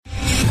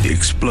The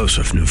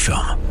explosive new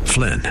film,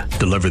 Flynn,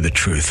 deliver the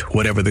truth,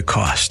 whatever the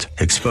cost,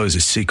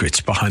 exposes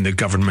secrets behind the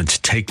government's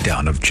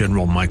takedown of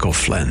General Michael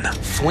Flynn.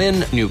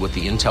 Flynn knew what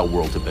the intel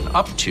world had been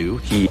up to.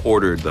 He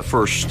ordered the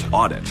first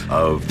audit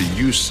of the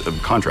use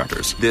of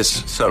contractors.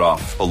 This set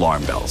off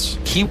alarm bells.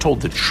 He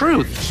told the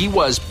truth. He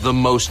was the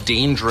most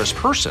dangerous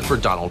person for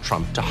Donald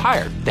Trump to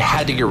hire. They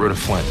had to get rid of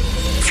Flynn.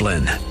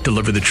 Flynn,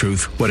 deliver the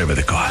truth, whatever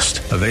the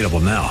cost. Available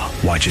now.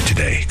 Watch it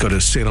today. Go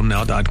to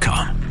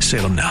salemnow.com.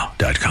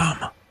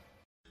 salemnow.com.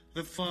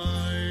 The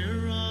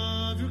fire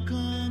of your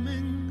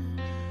coming,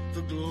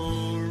 the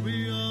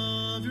glory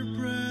of your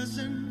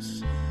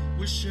presence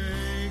will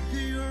shake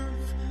the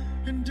earth,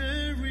 and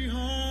every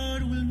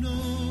heart will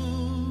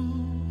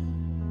know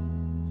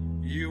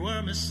you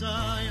are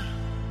Messiah,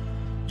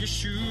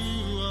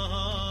 Yeshua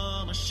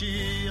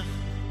HaMashiach,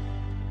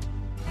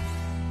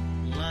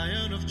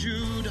 Lion of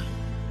Judah,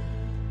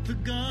 the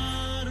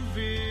God of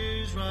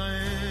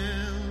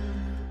Israel.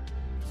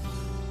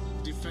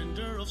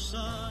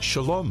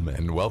 Shalom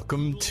and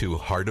welcome to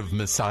Heart of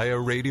Messiah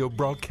radio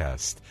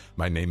broadcast.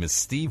 My name is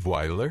Steve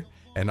Weiler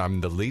and I'm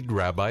the lead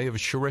rabbi of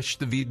Shoresh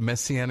David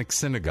Messianic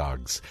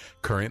Synagogues.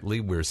 Currently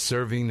we're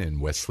serving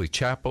in Wesley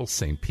Chapel,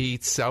 St.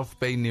 Pete, South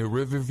Bay near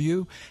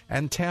Riverview,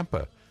 and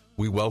Tampa.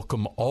 We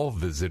welcome all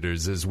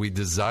visitors as we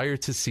desire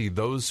to see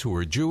those who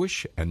are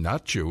Jewish and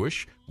not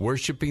Jewish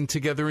worshiping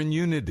together in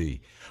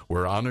unity.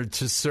 We're honored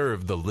to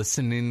serve the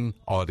listening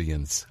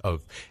audience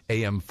of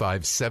AM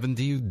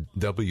 570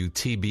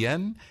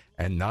 WTBN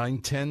and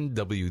 910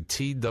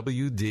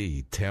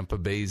 WTWD, Tampa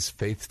Bay's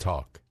Faith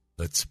Talk.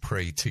 Let's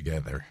pray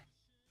together.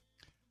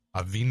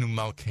 Avinu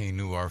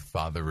Malkeinu, our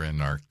Father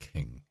and our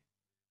King.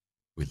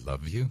 We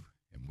love you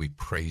and we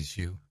praise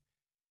you.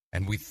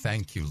 And we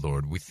thank you,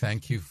 Lord. We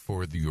thank you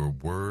for your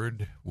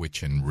word,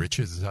 which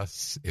enriches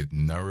us, it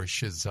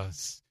nourishes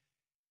us,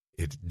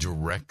 it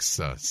directs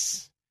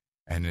us,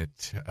 and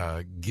it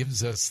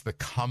gives us the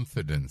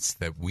confidence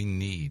that we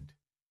need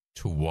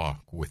to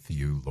walk with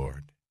you,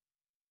 Lord.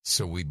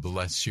 So we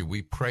bless you.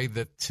 We pray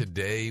that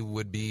today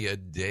would be a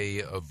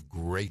day of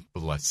great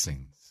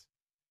blessings,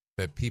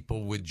 that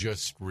people would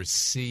just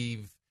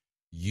receive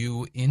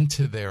you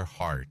into their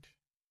heart,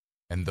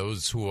 and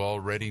those who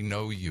already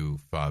know you,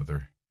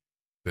 Father,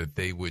 that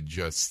they would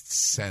just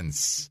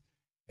sense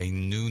a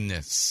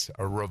newness,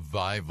 a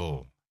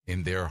revival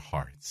in their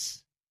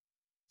hearts.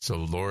 So,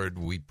 Lord,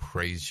 we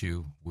praise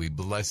you, we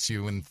bless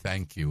you and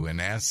thank you,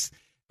 and ask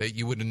that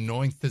you would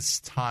anoint this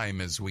time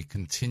as we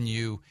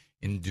continue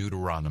in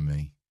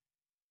Deuteronomy,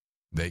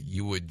 that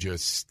you would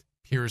just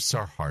pierce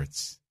our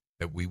hearts,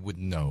 that we would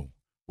know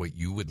what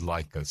you would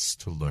like us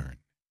to learn.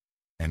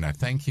 And I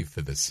thank you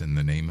for this in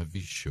the name of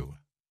Yeshua.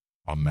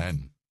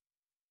 Amen.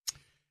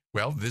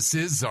 Well, this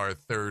is our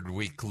third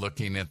week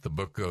looking at the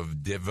book of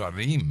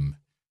Devarim,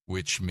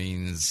 which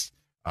means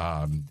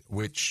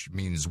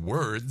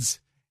words,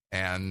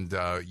 and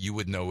you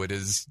would know it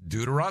as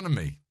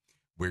Deuteronomy.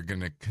 We're going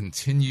to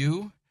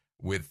continue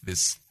with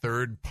this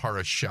third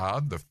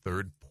parashah, the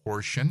third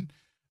portion.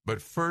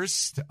 But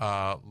first,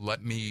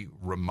 let me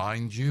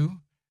remind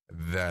you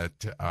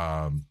that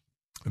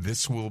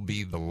this will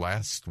be the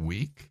last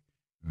week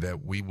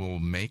that we will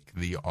make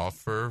the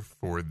offer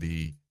for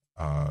the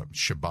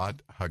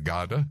Shabbat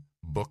Haggadah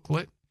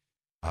booklet.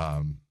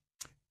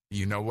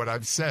 You know what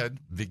I've said,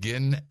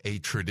 begin a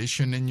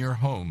tradition in your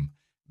home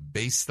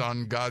based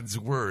on God's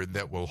word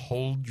that will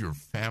hold your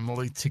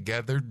family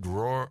together,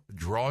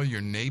 draw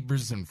your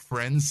neighbors and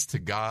friends to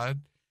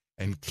God,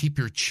 and keep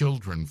your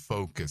children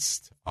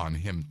focused on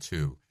him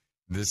too.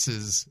 This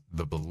is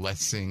the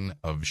blessing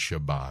of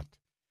Shabbat.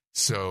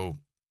 So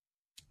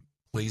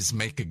please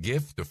make a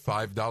gift of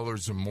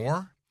 $5 or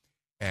more,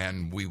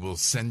 and we will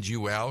send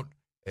you out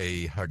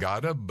a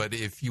Haggadah. But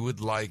if you would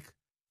like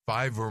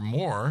 5 or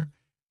more,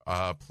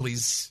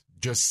 please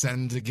just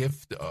send a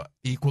gift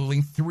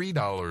equaling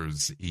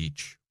 $3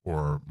 each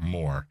or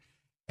more.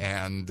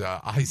 And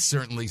I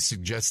certainly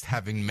suggest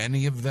having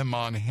many of them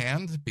on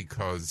hand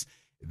because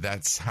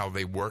that's how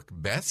they work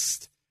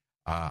best.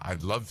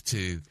 I'd love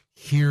to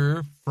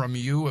hear from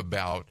you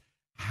about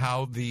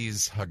how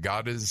these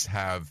Haggadahs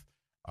have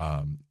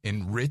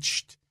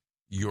enriched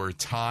your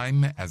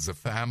time as a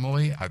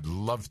family. I'd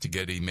love to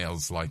get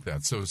emails like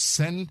that. So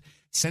send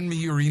me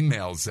your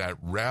emails at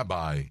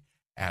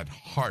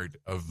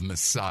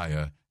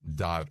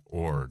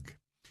rabbi@heartofmessiah.org.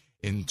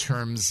 In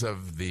terms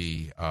of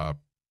the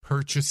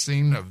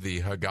purchasing of the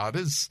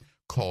Haggadahs,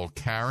 call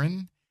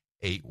Karen,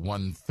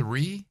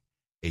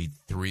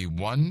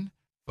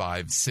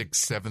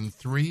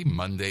 813-831-5673,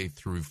 Monday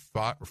through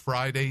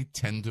Friday,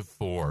 10 to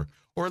 4,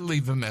 or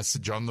leave a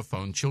message on the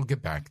phone. She'll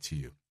get back to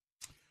you.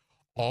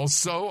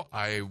 Also,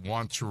 I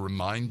want to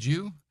remind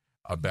you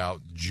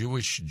about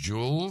Jewish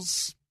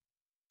Jewels.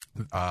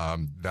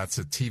 That's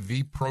a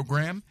TV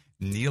program.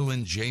 Neil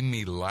and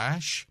Jamie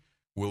Lash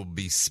will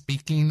be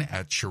speaking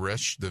at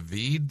Shoresh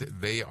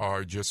David. They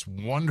are just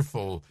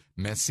wonderful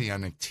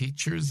Messianic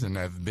teachers and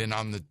have been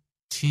on the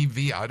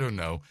TV, I don't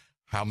know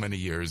how many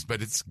years,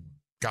 but it's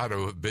got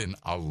to have been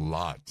a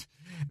lot.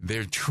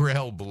 They're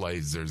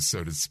trailblazers,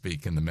 so to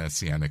speak, in the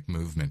Messianic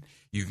movement.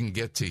 You can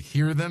get to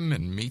hear them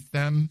and meet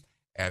them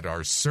at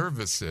our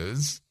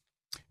services.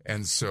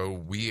 And so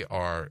we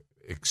are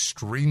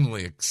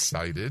extremely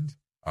excited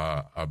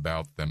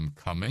about them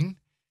coming.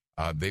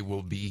 They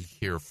will be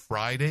here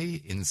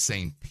Friday in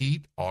St.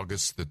 Pete,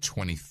 August the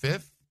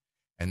 25th,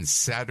 and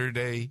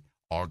Saturday,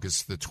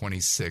 August the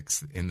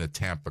 26th in the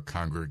Tampa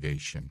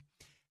congregation.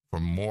 For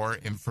more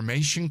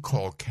information,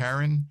 call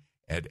Karen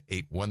at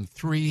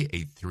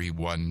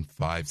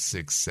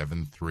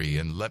 813-831-5673.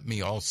 And let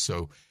me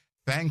also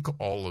thank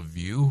all of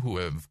you who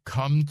have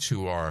come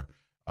to our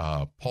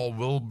Paul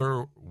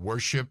Wilbur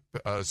worship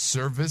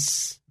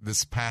service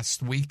this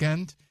past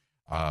weekend.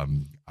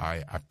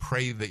 I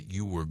pray that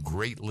you were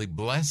greatly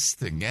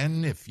blessed.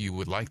 Again, if you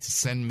would like to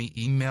send me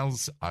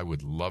emails, I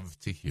would love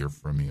to hear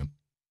from you.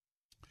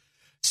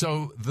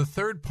 So the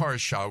third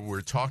parsha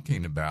we're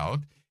talking about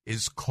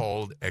is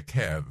called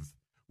Ekev,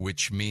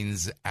 which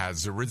means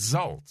as a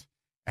result.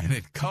 And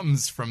it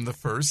comes from the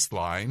first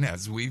line,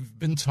 as we've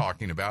been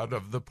talking about,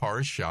 of the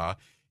parsha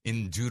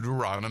in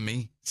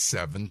Deuteronomy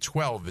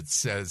 7:12. It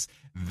says,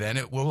 then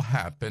it will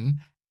happen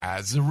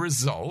as a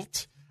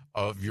result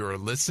of your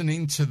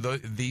listening to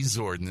these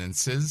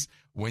ordinances,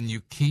 when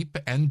you keep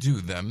and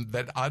do them,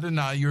 that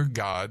Adonai your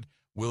God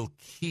will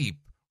keep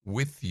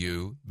with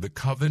you the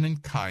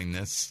covenant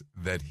kindness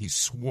that he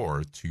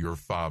swore to your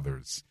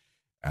fathers.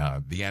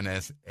 The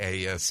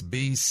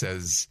NASB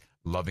says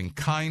loving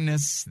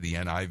kindness. The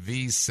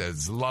NIV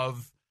says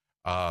love.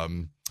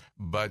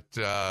 But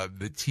the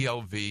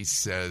TLV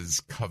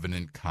says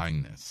covenant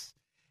kindness.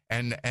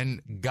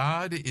 And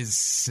God is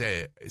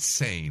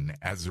saying,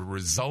 as a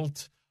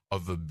result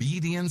of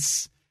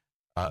obedience,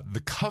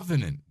 the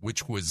covenant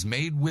which was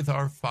made with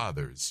our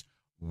fathers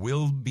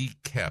will be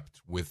kept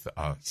with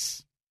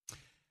us.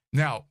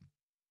 Now,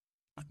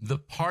 the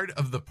part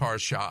of the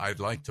parsha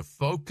I'd like to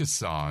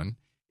focus on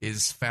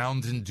is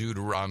found in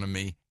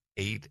Deuteronomy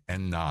 8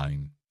 and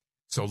 9.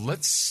 So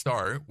let's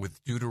start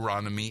with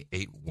Deuteronomy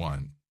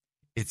 8:1.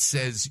 It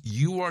says,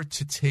 you are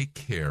to take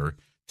care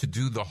to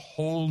do the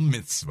whole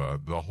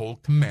mitzvah, the whole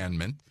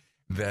commandment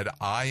that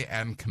I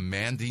am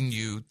commanding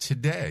you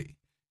today,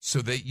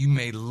 so that you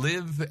may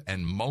live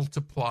and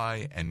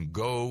multiply and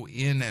go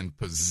in and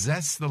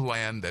possess the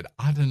land that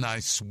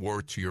Adonai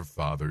swore to your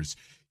fathers.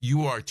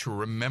 You are to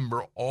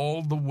remember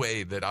all the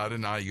way that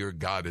Adonai your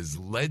God has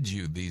led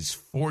you these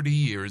 40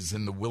 years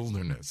in the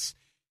wilderness,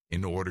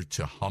 in order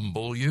to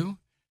humble you,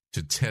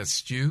 to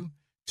test you,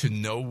 to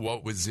know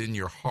what was in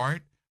your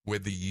heart,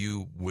 whether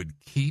you would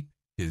keep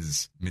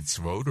his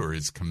mitzvot or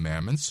his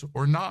commandments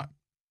or not.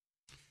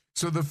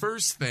 So the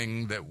first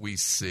thing that we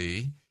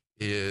see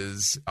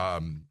is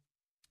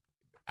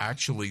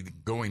actually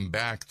going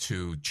back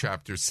to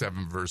chapter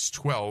 7, verse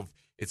 12.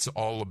 It's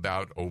all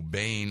about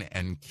obeying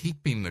and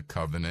keeping the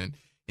covenant.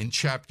 In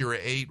chapter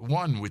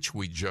 8:1, which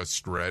we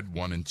just read,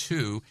 1 and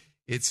 2,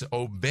 it's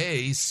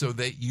obey so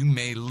that you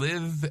may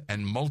live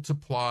and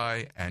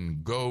multiply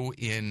and go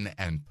in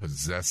and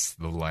possess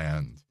the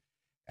land.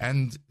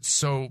 And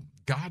so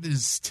God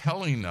is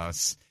telling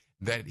us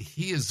that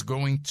he is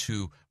going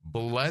to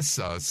bless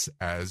us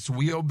as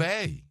we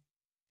obey.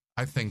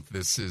 I think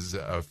this is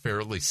a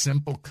fairly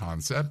simple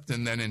concept.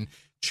 And then in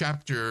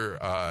chapter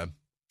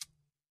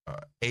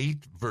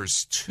 8,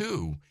 verse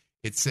 2,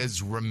 it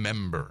says,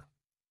 remember.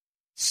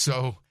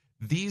 So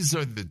these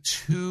are the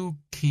two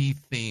key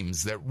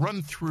themes that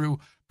run through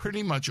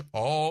pretty much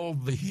all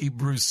the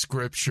Hebrew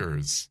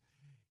scriptures.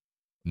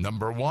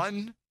 Number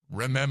 1,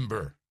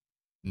 remember.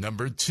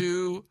 Number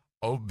 2,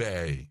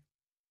 obey.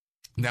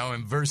 Now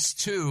in verse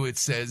 2, it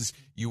says,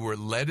 you were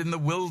led in the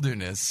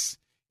wilderness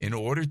in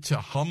order to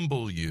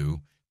humble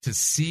you, to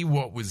see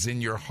what was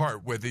in your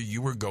heart, whether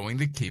you were going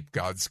to keep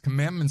God's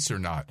commandments or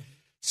not.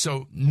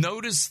 So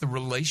notice the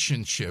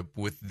relationship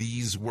with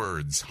these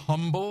words,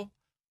 humble,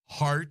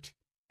 heart,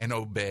 and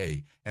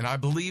obey. And I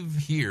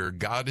believe here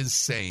God is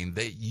saying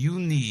that you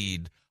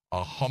need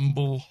a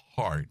humble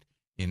heart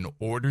in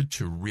order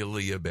to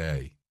really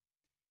obey.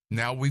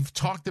 Now, we've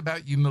talked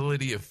about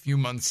humility a few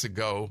months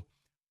ago.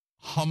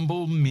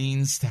 Humble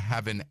means to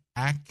have an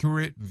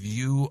accurate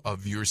view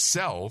of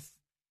yourself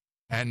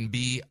and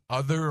be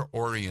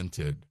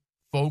other-oriented,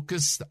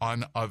 focused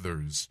on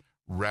others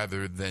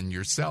rather than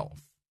yourself.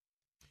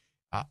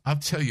 I'll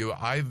tell you,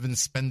 I've been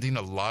spending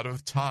a lot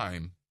of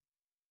time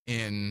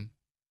in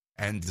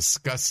and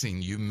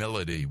discussing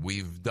humility.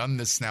 We've done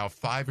this now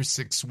 5 or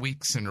 6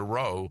 weeks in a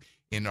row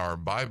in our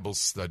Bible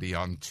study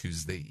on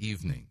Tuesday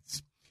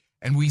evenings.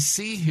 And we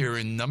see here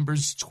in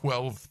Numbers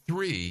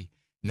 12:3,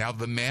 now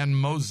the man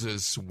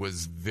Moses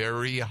was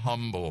very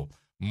humble,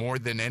 more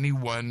than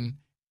anyone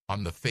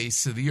on the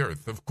face of the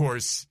earth. Of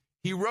course,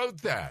 he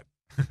wrote that.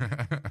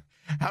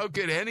 How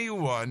could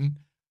anyone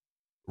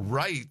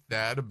write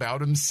that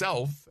about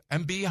himself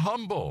and be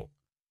humble?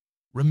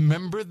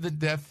 Remember the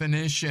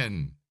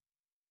definition: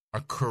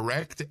 a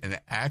correct and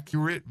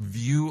accurate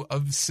view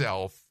of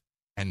self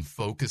and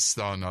focused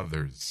on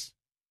others.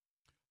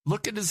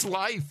 Look at his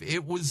life.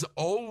 It was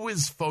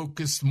always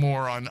focused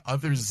more on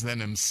others than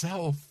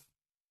himself.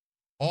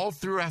 all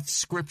throughout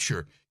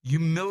Scripture,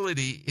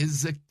 humility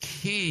is a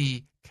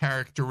key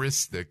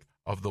characteristic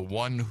of the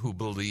one who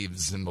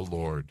believes in the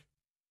Lord.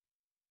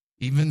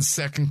 Even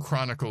 2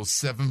 Chronicles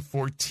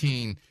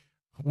 7:14,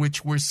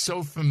 which we're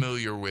so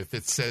familiar with,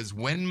 it says,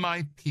 when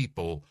my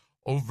people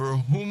over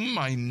whom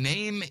my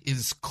name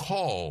is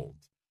called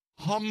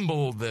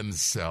humble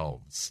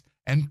themselves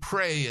and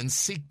pray and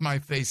seek my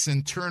face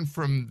and turn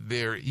from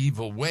their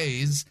evil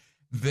ways,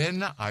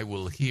 then I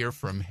will hear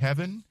from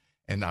heaven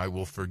and I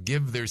will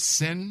forgive their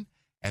sin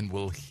and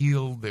will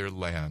heal their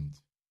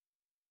land.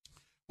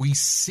 We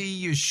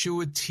see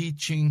Yeshua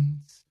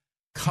teachings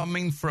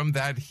coming from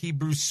that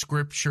Hebrew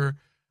scripture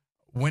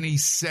when he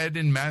said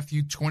in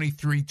Matthew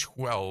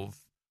 23:12,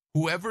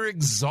 whoever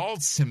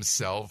exalts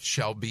himself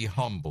shall be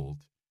humbled,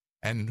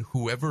 and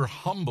whoever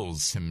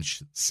humbles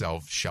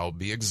himself shall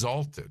be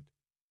exalted.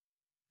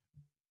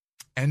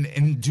 And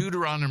in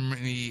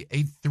Deuteronomy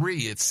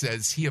 8:3, it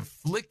says, he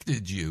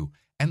afflicted you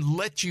and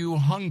let you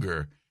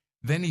hunger.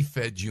 Then he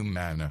fed you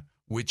manna,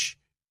 which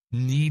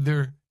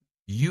neither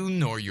you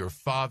nor your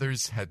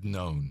fathers had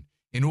known,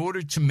 in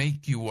order to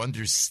make you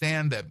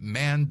understand that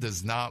man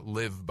does not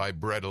live by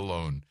bread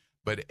alone,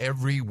 but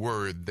every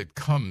word that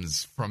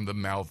comes from the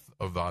mouth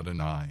of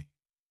Adonai.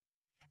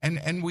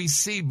 And we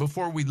see,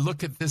 before we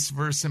look at this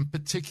verse in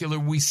particular,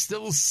 we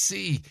still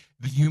see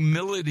the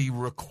humility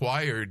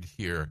required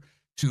here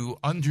to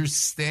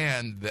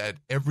understand that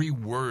every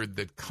word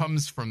that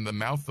comes from the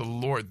mouth of the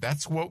Lord,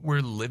 that's what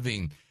we're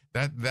living.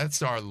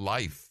 That's our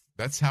life.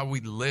 That's how we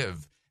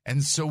live.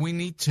 And so we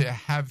need to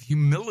have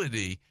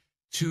humility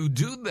to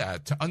do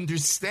that, to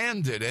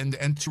understand it,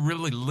 and to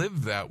really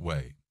live that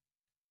way.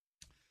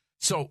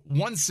 So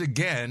once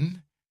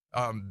again,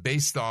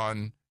 based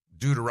on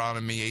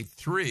Deuteronomy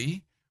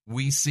 8:3,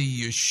 we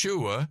see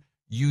Yeshua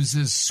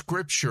uses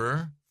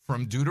scripture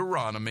from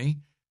Deuteronomy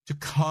to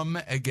come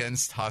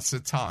against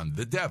Hasatan,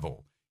 the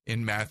devil,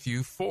 in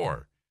Matthew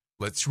 4.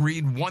 Let's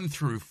read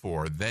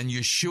 1-4. Then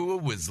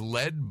Yeshua was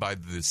led by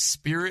the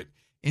Spirit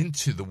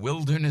into the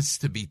wilderness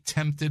to be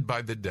tempted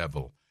by the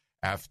devil.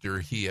 After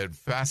he had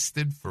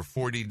fasted for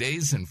 40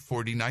 days and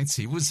 40 nights,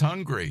 he was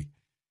hungry.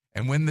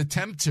 And when the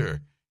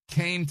tempter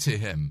came to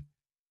him,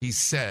 he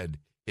said,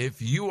 if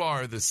you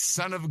are the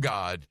Son of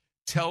God,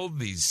 tell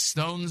these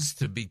stones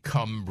to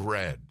become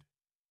bread.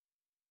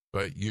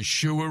 But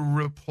Yeshua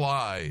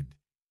replied,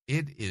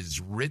 it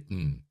is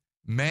written,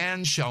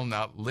 man shall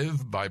not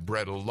live by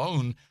bread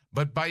alone,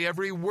 but by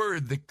every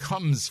word that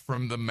comes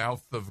from the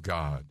mouth of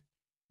God.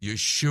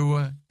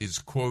 Yeshua is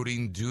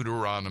quoting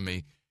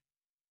Deuteronomy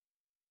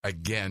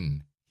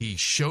again. He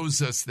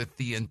shows us that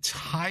the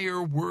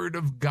entire word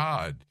of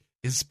God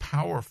is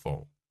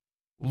powerful.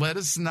 Let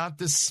us not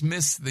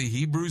dismiss the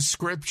Hebrew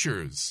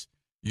scriptures.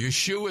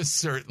 Yeshua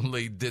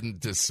certainly didn't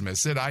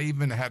dismiss it. I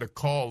even had a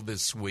call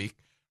this week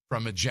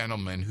from a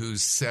gentleman who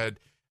said,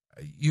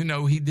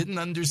 he didn't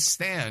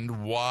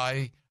understand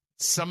why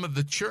some of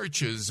the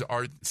churches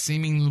are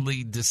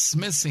seemingly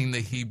dismissing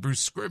the Hebrew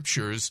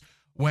scriptures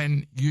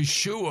when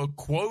Yeshua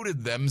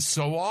quoted them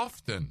so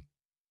often.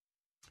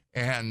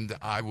 And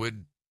I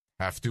would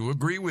have to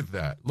agree with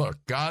that.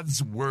 Look,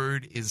 God's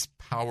word is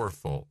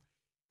powerful.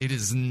 It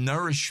is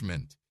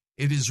nourishment.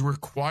 It is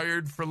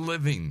required for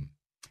living.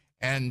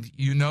 And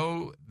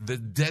the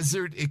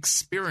desert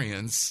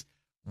experience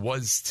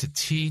was to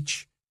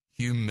teach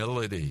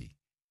humility.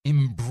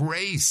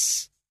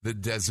 Embrace the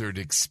desert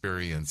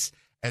experience,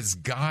 as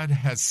God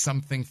has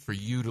something for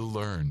you to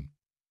learn.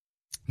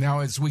 Now,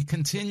 as we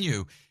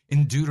continue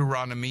in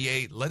Deuteronomy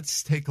 8,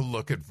 let's take a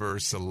look at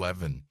verse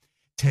 11.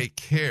 Take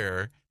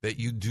care that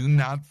you do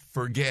not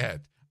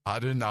forget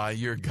Adonai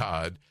your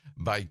God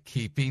by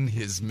keeping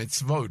his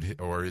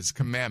mitzvot, or his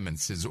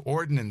commandments, his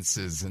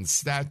ordinances and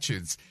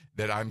statutes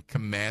that I'm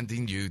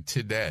commanding you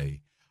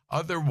today.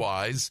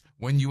 Otherwise,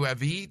 when you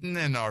have eaten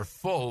and are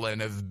full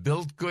and have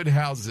built good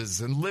houses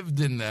and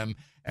lived in them,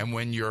 and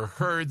when your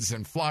herds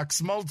and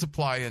flocks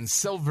multiply and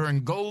silver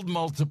and gold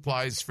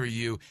multiplies for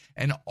you,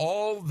 and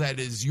all that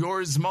is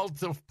yours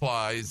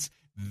multiplies,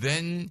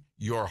 then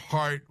your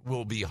heart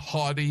will be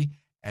haughty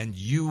and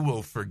you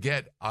will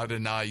forget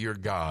Adonai your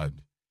God.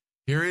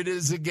 Here it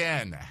is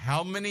again.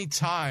 How many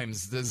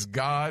times does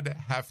God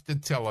have to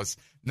tell us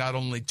not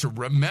only to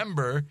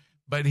remember,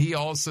 but he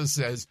also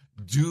says,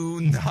 do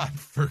not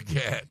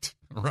forget,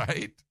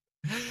 right?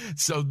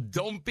 So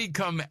don't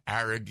become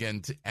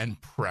arrogant and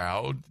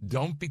proud.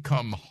 Don't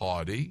become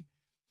haughty.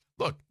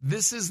 Look,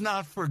 this is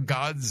not for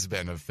God's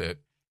benefit.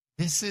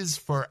 This is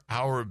for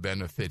our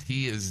benefit.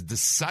 He is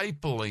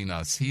discipling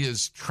us. He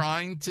is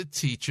trying to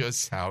teach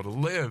us how to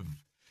live.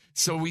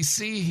 So we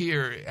see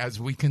here, as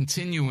we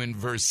continue in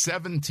verse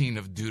 17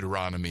 of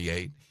Deuteronomy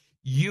 8,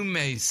 you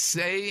may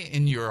say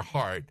in your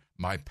heart,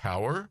 my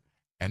power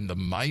and the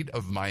might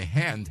of my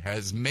hand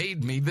has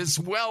made me this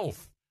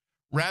wealth.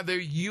 Rather,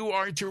 you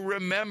are to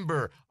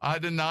remember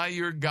Adonai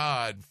your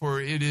God, for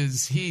it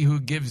is he who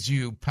gives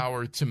you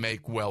power to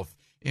make wealth,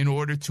 in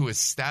order to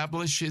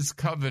establish his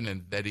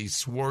covenant that he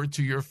swore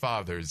to your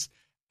fathers,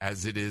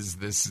 as it is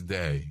this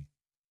day.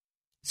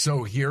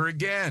 So here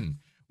again,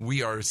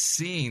 we are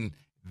seeing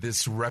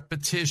this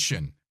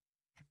repetition.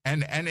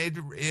 And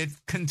it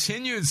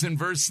continues in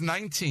verse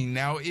 19.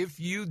 Now, if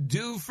you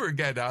do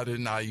forget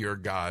Adonai your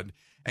God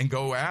and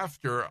go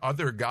after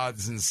other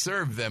gods and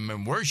serve them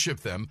and worship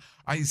them,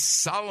 I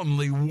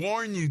solemnly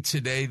warn you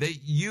today that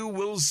you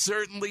will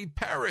certainly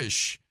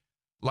perish.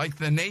 Like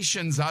the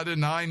nations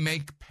Adonai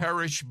make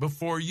perish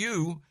before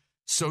you,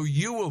 so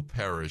you will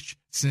perish,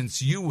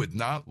 since you would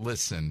not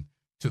listen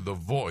to the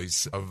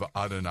voice of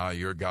Adonai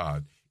your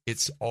God.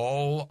 It's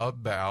all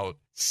about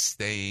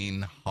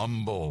staying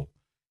humble,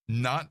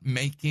 not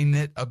making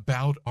it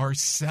about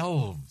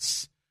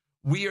ourselves.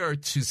 We're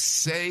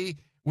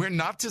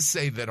not to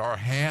say that our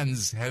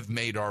hands have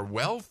made our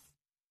wealth.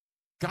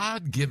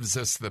 God gives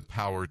us the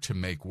power to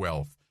make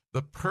wealth,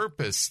 the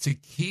purpose to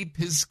keep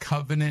his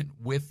covenant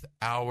with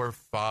our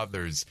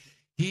fathers.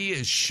 He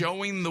is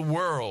showing the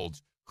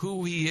world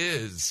who he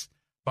is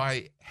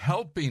by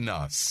helping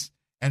us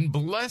and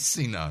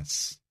blessing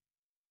us.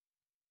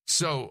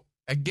 So,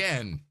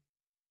 again,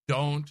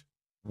 don't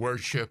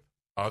worship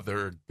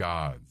other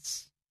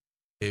gods.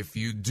 If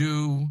you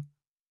do,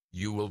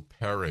 you will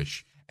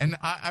perish. And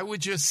I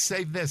would just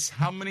say this.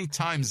 How many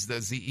times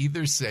does he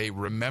either say,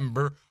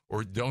 remember,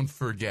 or don't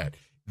forget?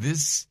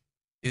 This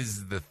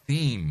is the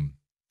theme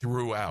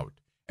throughout.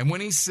 And when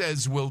he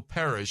says will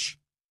perish,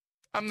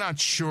 I'm not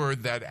sure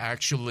that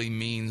actually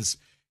means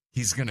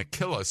he's going to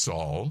kill us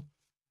all,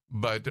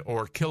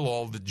 or kill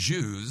all the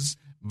Jews.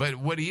 But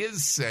what he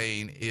is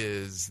saying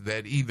is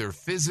that either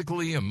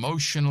physically,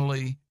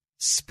 emotionally,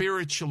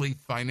 spiritually,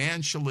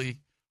 financially,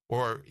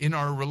 or in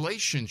our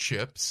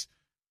relationships,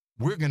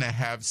 we're going to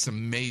have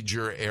some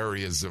major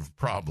areas of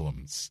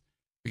problems,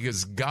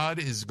 because God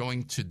is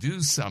going to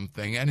do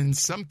something. And in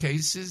some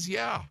cases,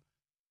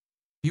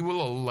 he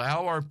will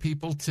allow our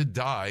people to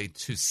die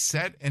to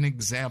set an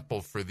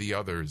example for the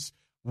others.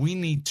 We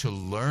need to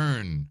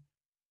learn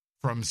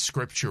from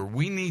Scripture.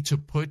 We need to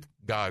put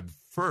God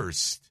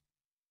first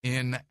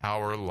in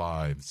our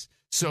lives.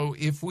 So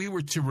if we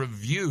were to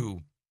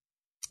review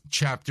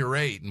chapter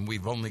 8, and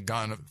we've only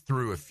gone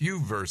through a few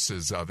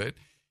verses of it,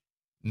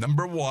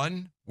 number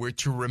 1, we're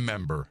to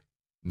remember.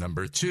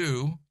 Number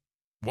 2,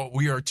 what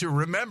we are to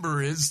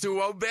remember is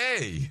to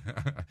obey.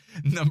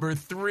 Number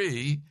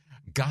 3,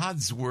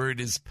 God's word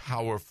is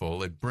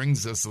powerful. It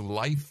brings us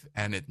life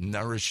and it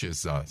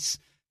nourishes us.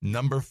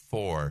 Number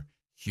 4,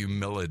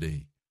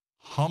 humility.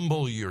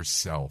 Humble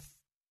yourself,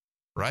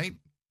 right?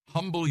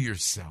 Humble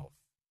yourself.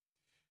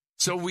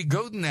 So we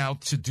go now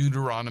to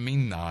Deuteronomy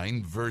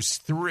 9, verse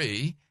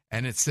 3,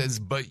 and it says,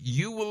 but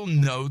you will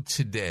know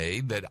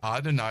today that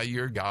Adonai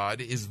your God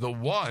is the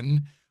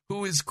one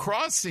who is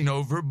crossing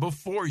over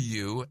before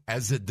you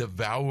as a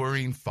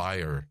devouring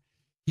fire.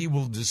 He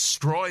will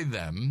destroy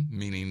them,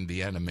 meaning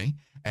the enemy,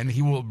 and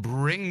he will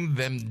bring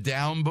them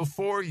down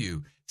before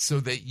you, so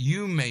that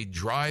you may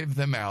drive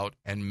them out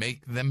and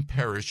make them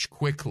perish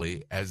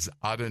quickly, as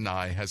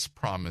Adonai has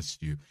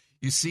promised you.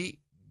 You see,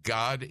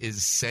 God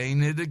is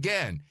saying it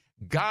again.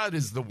 God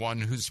is the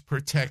one who's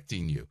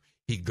protecting you.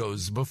 He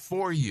goes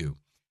before you.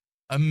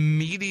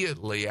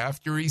 Immediately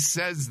after he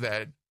says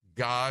that,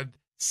 God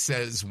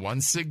says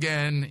once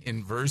again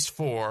in verse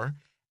 4,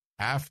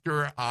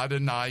 after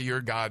Adonai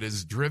your God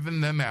has driven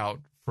them out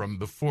from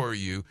before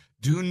you,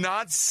 do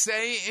not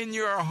say in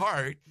your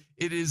heart,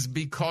 it is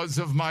because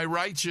of my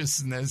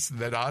righteousness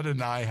that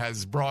Adonai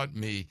has brought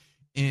me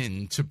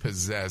in to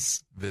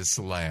possess this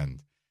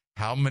land.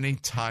 How many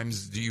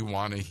times do you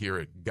want to hear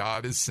it?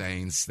 God is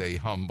saying, stay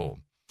humble.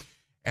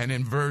 And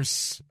in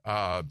verse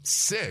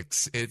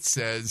 6, it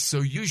says, so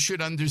you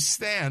should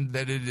understand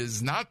that it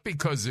is not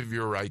because of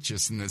your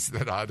righteousness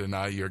that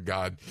Adonai your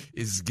God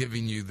is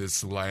giving you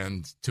this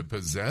land to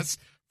possess,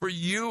 for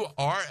you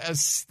are a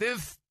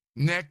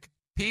stiff-necked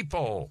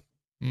people.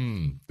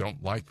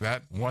 Don't like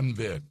that one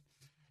bit.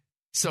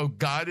 So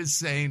God is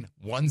saying,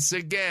 once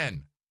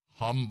again,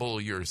 humble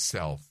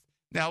yourself.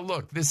 Now,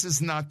 look, this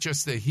is not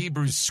just a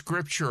Hebrew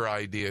scripture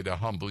idea to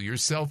humble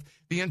yourself.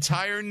 The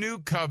entire New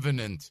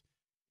Covenant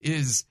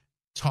is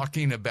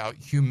talking about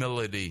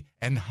humility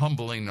and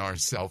humbling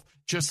ourselves,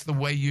 just the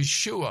way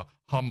Yeshua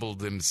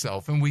humbled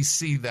himself. And we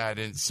see that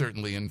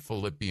certainly in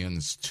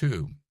Philippians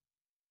 2.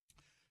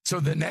 So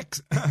the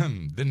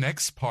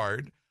next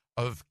part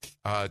of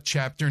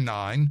chapter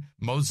 9,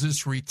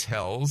 Moses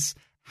retells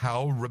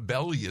how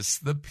rebellious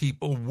the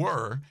people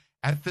were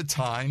at the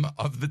time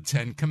of the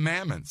Ten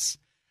Commandments.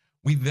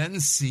 We then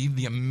see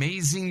the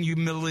amazing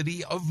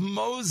humility of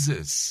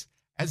Moses,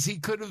 as he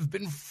could have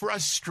been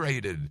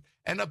frustrated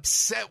and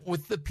upset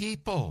with the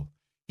people.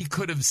 He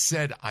could have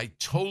said, I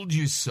told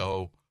you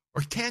so,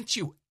 or can't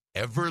you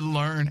ever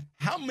learn?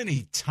 How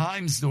many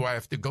times do I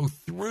have to go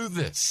through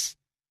this?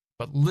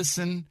 But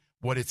listen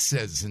what it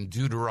says in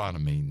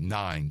Deuteronomy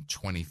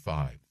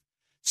 9:25.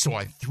 So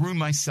I threw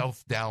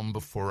myself down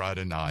before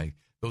Adonai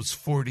those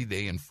 40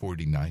 days and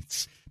 40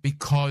 nights,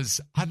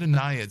 because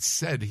Adonai had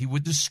said he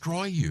would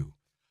destroy you.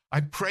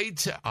 I prayed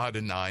to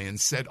Adonai and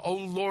said, O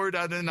Lord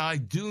Adonai,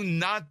 do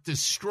not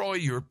destroy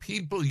your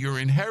people, your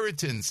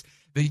inheritance,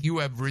 that you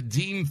have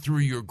redeemed through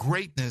your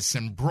greatness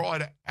and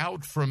brought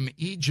out from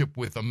Egypt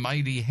with a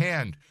mighty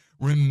hand.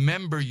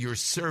 Remember your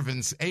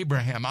servants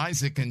Abraham,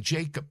 Isaac, and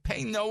Jacob.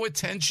 Pay no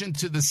attention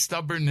to the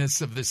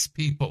stubbornness of this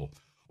people,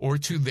 or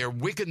to their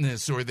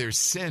wickedness or their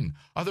sin.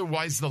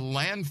 Otherwise, the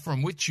land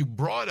from which you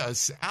brought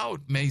us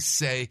out may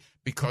say,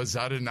 because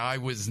Adonai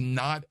was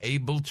not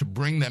able to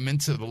bring them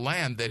into the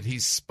land that he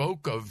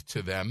spoke of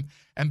to them,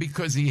 and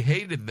because he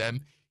hated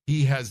them,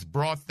 he has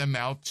brought them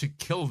out to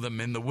kill them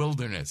in the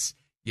wilderness.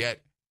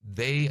 Yet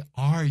they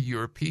are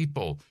your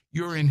people,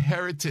 your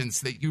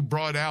inheritance that you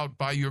brought out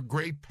by your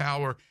great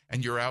power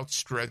and your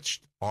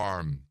outstretched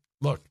arm.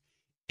 Look,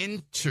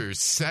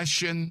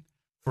 intercession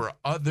for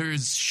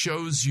others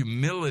shows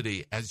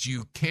humility as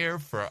you care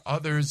for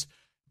others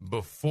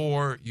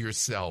before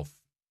yourself.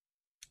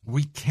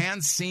 We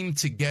can't seem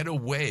to get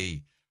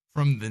away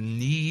from the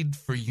need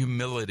for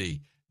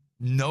humility.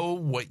 Know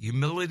what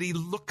humility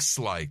looks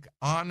like.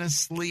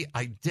 Honestly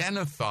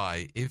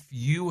identify if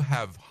you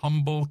have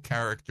humble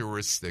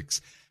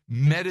characteristics.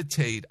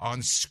 Meditate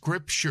on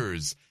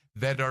scriptures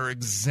that are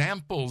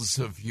examples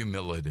of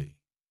humility.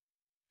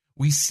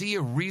 We see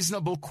a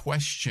reasonable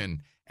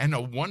question and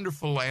a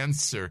wonderful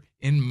answer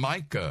in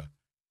Micah.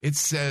 It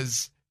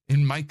says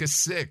in Micah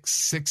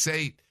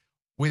 6:8,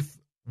 with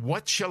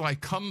what shall I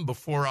come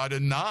before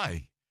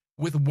Adonai?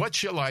 With what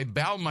shall I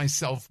bow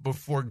myself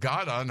before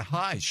God on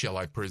high? Shall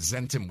I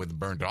present him with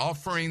burnt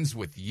offerings,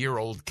 with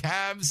year-old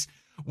calves?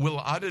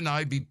 Will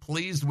Adonai be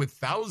pleased with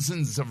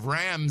thousands of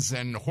rams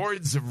and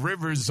hordes of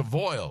rivers of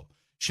oil?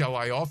 Shall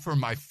I offer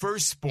my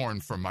firstborn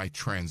for my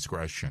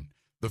transgression,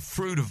 the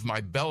fruit of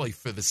my belly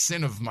for the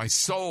sin of my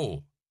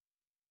soul?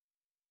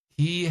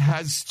 He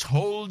has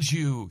told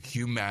you,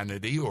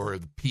 humanity or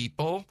the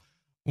people,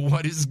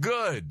 what is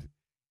good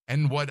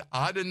and what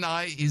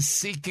Adonai is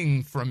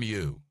seeking from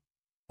you.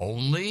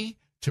 Only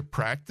to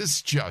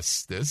practice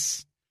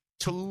justice,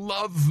 to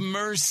love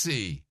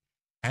mercy,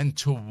 and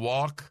to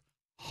walk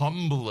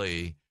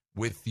humbly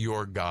with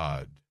your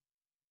God.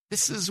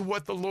 This is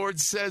what the Lord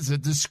says. A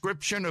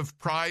description of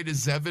pride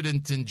is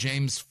evident in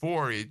James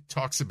 4. It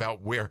talks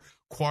about where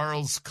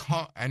quarrels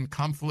and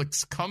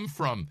conflicts come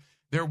from.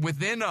 They're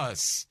within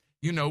us.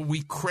 You know,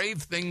 we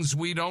crave things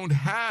we don't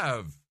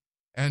have.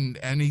 And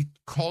he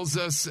calls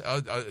us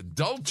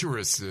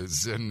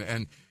adulteresses.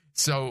 And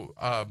so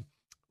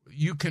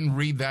you can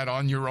read that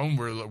on your own.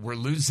 We're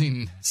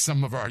losing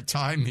some of our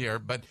time here.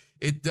 But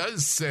it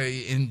does say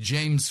in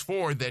James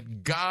 4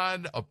 that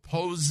God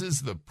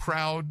opposes the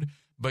proud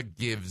but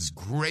gives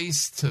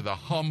grace to the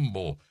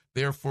humble.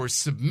 Therefore,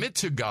 submit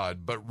to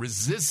God, but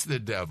resist the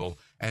devil,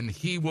 and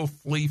he will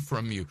flee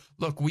from you.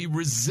 Look, we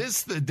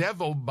resist the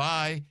devil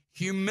by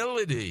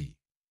humility.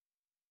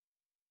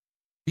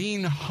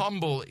 Being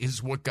humble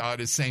is what God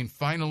is saying.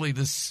 Finally,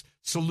 this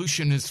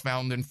solution is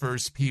found in 1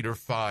 Peter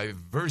 5,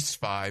 verse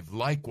 5.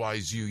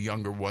 Likewise, you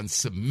younger ones,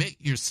 submit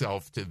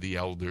yourself to the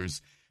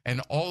elders,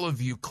 and all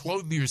of you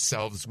clothe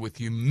yourselves with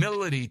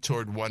humility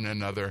toward one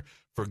another,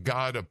 for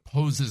God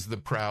opposes the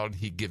proud.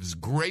 He gives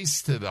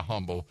grace to the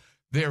humble.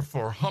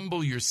 Therefore,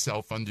 humble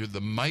yourself under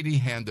the mighty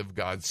hand of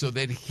God, so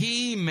that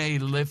he may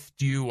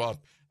lift you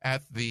up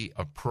at the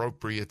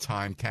appropriate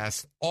time.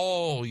 Cast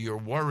all your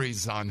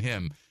worries on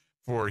him,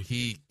 for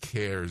he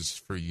cares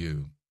for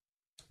you.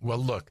 Well,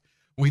 look,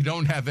 we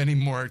don't have any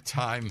more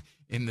time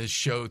in the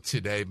show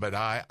today, but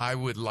I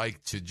would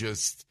like to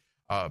just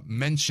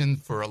mention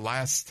for a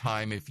last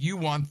time, if you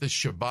want the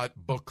Shabbat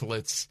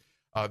booklets,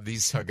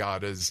 these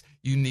Haggadahs,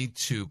 you need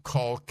to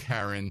call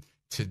Karen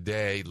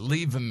today.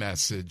 Leave a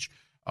message.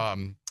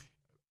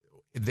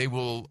 They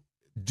will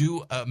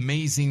do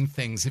amazing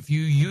things. If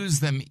you use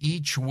them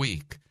each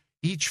week,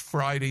 each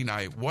Friday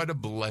night, what a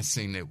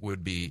blessing it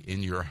would be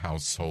in your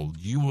household.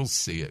 You will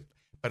see it.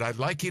 But I'd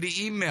like you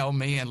to email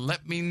me and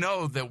let me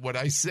know that what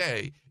I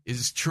say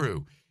is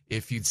true.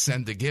 If you'd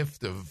send a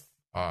gift of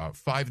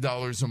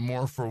 $5 or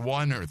more for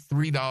one, or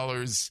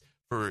 $3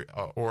 for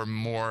or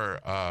more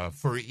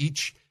for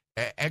each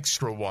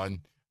extra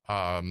one,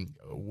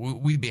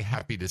 we'd be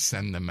happy to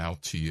send them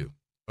out to you.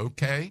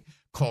 Okay?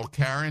 Call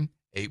Karen,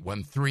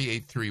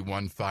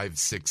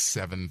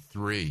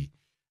 813-831-5673.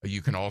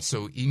 You can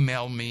also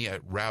email me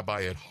at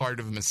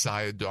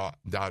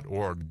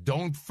rabbi@heartofmessiah.org.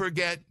 Don't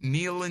forget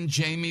Neil and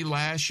Jamie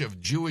Lash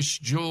of Jewish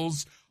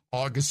Jewels,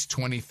 August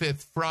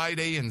 25th,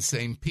 Friday in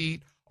St.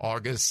 Pete,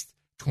 August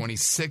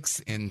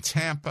 26th in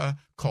Tampa.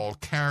 Call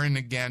Karen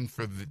again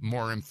for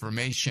more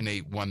information,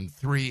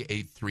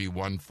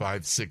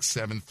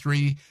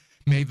 813-831-5673.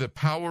 May the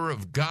power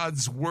of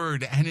God's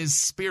word and his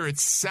spirit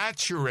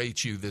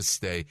saturate you this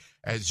day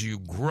as you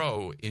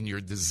grow in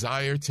your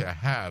desire to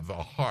have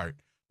a heart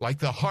like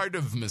the heart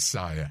of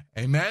Messiah.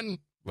 Amen?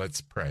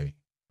 Let's pray.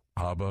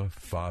 Abba,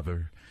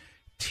 Father,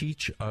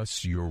 teach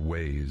us your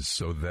ways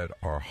so that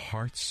our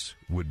hearts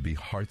would be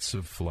hearts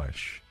of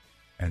flesh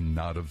and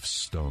not of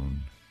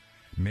stone.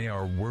 May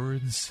our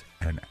words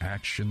and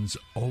actions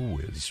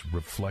always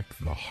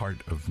reflect the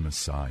heart of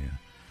Messiah,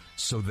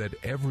 so that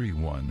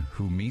everyone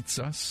who meets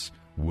us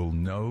will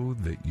know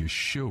that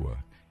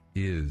Yeshua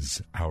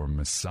is our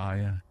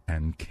Messiah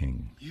and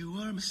King. You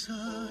are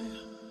Messiah,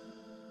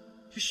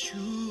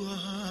 Yeshua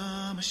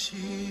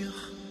HaMashiach,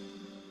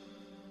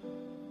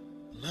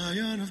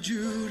 Lion of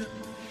Judah,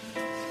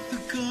 the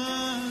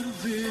God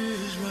of Israel.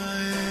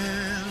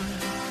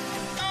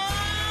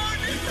 Oh,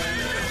 you are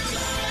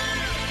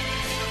Messiah,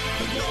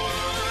 the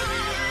Lord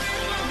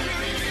of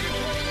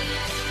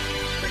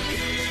the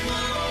King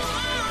of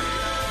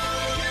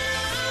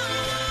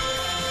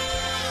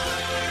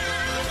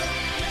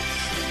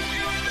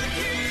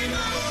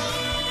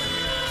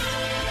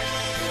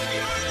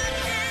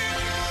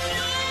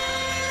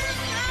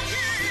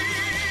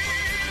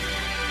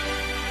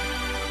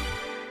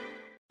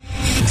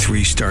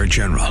Three-star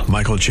General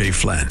Michael J.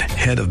 Flynn,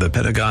 head of the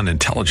Pentagon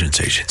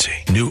Intelligence Agency,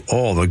 knew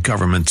all the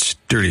government's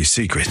dirty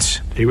secrets.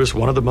 He was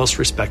one of the most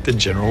respected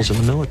generals in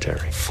the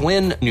military.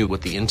 Flynn knew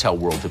what the intel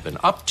world had been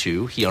up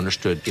to. He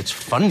understood its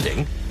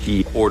funding.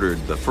 He ordered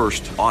the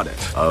first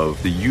audit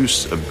of the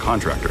use of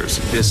contractors.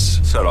 This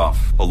set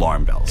off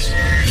alarm bells.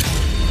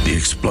 The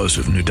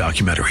explosive new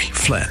documentary,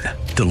 Flynn,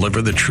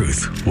 Deliver the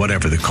Truth,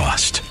 Whatever the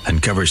Cost,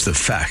 uncovers the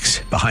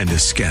facts behind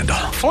this scandal.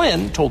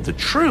 Flynn told the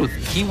truth.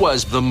 He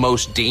was the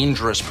most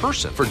dangerous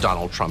person for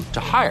Donald Trump to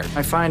hire.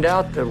 I find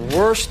out the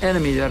worst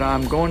enemy that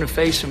I'm going to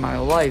face in my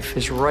life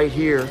is right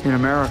here in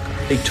America.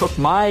 They took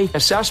my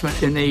assessment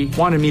and they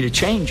wanted me to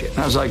change it. And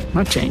I was like, I'm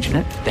not changing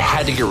it. They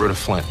had to get rid of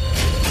Flynn.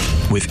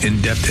 With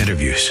in-depth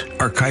interviews,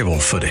 archival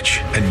footage,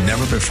 and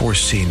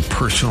never-before-seen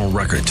personal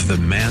records of the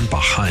man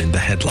behind the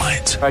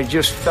headlines. I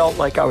just felt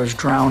like I was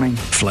drowning.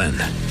 Flynn,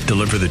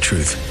 Deliver the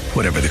Truth,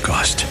 Whatever the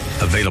Cost.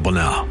 Available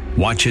now.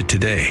 Watch it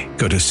today.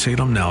 Go to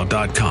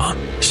salemnow.com.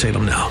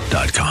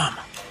 salemnow.com.